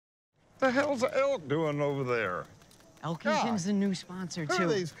The hell's the elk doing over there? Elkington's the new sponsor, too.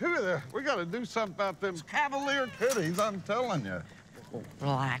 Who are they? We gotta do something about them Cavalier kitties, I'm telling you.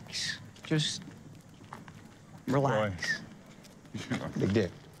 Relax. Just relax. Big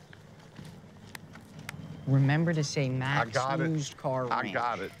Dick. Remember to say Mak's used car ranch. I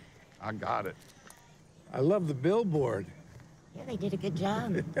got it. I got it. I love the billboard. Yeah, they did a good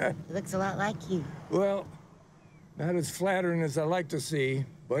job. It looks a lot like you. Well, not as flattering as I like to see,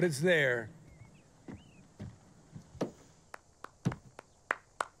 but it's there.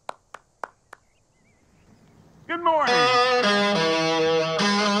 Good morning.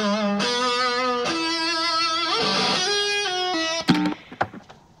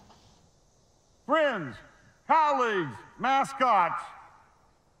 Friends, colleagues, mascots,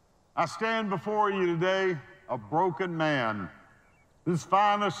 I stand before you today a broken man. This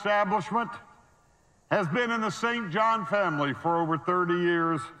fine establishment has been in the St. John family for over 30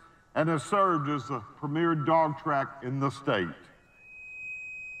 years and has served as the premier dog track in the state.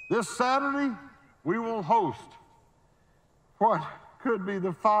 This Saturday, we will host what could be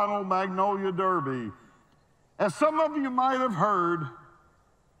the final Magnolia Derby. As some of you might have heard,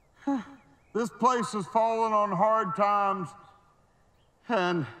 this place has fallen on hard times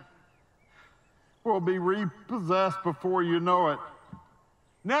and will be repossessed before you know it.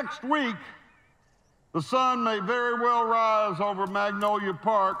 Next week, the sun may very well rise over Magnolia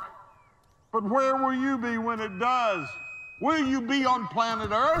Park, but where will you be when it does? Will you be on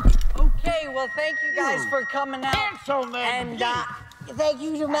planet Earth? Okay, well, thank you guys for coming out. And thank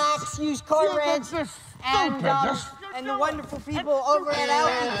you to Mak's Used Car Ranch and the wonderful people over at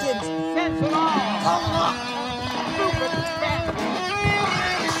Elkington's.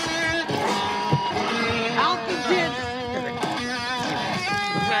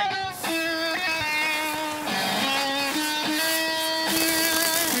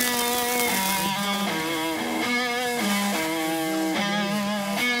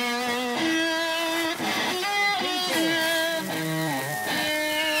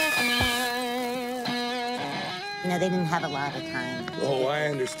 No, they didn't have a lot of time. Oh, I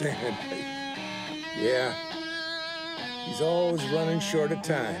understand. Yeah. He's always running short of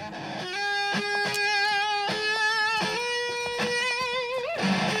time.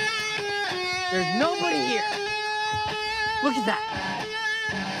 There's nobody here. Look at that.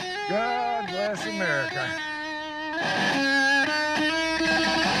 God bless America.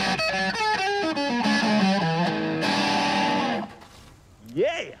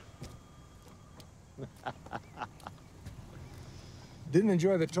 Yeah. Didn't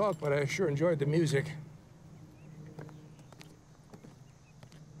enjoy the talk, but I sure enjoyed the music.